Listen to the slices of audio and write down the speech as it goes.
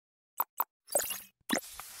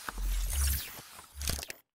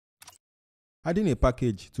Adding a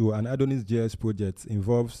package to an Adonis.js project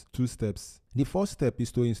involves two steps. The first step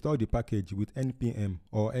is to install the package with npm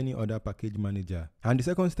or any other package manager. And the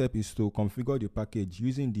second step is to configure the package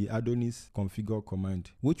using the Adonis configure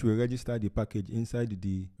command, which will register the package inside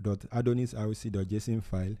the .adonisrc.json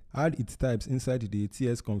file, add its types inside the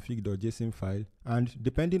tsconfig.json file, and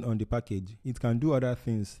depending on the package, it can do other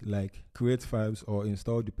things like create files or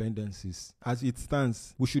install dependencies. As it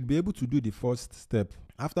stands, we should be able to do the first step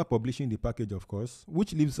after publishing the package, of course,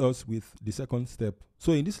 which leaves us with the second step.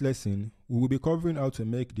 So in this lesson, we will be covering how to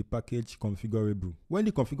make the package configurable. When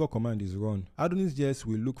the configure command is run, Adonis.js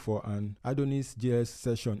will look for an Adonis.js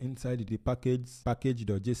session inside the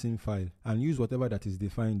package.json file and use whatever that is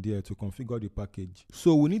defined there to configure the package.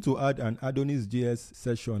 So we need to add an Adonis.js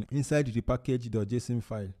session inside the package.json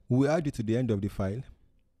file. We will add it to the end of the file,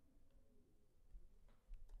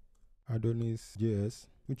 Adonis.js,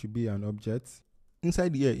 which will be an object.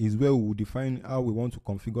 Inside here is where we will define how we want to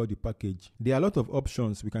configure the package. There are a lot of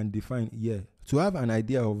options we can define here. To have an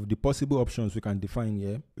idea of the possible options we can define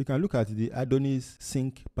here, we can look at the Adonis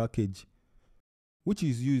sync package, which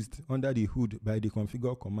is used under the hood by the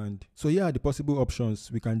configure command. So here are the possible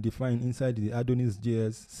options we can define inside the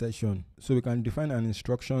Adonis.js session. So we can define an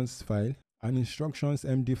instructions file, an instructions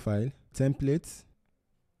MD file, templates,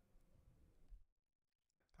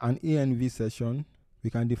 an env session.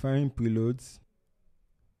 We can define preloads,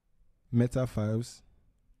 meta files,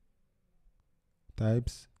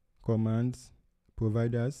 types, commands,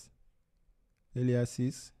 providers,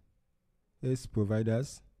 aliases, ACE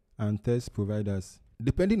providers, and test providers.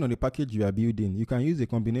 Depending on the package you are building, you can use a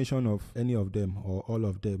combination of any of them or all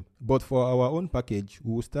of them. But for our own package,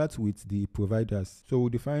 we will start with the providers. So we'll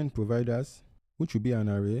define providers, which will be an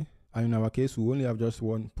array. And in our case, we only have just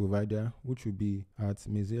one provider, which will be at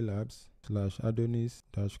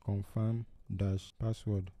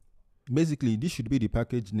mezelabs/adonis-confirm-password. Basically, this should be the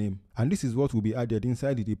package name, and this is what will be added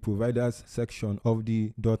inside the providers section of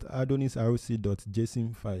the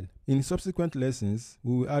 .adonisrc.json file. In subsequent lessons,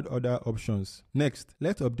 we will add other options. Next,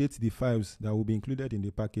 let's update the files that will be included in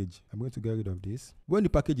the package. I'm going to get rid of this. When the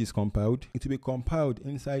package is compiled, it will be compiled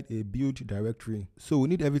inside a build directory. So we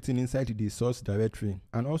need everything inside the source directory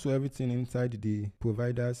and also everything inside the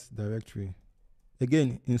providers directory.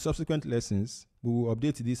 Again, in subsequent lessons, we will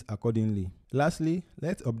update this accordingly. Lastly,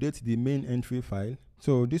 let's update the main entry file.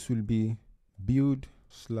 So this will be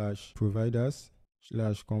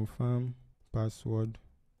build/providers/confirm-password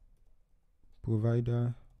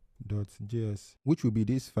provider.js, which will be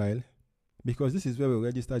this file, because this is where we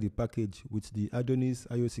register the package with the Adonis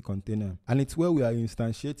IOC container, and it's where we are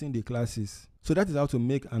instantiating the classes. So that is how to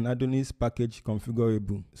make an Adonis package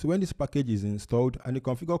configurable. So when this package is installed and the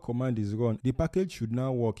configure command is run, the package should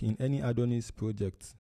now work in any Adonis project.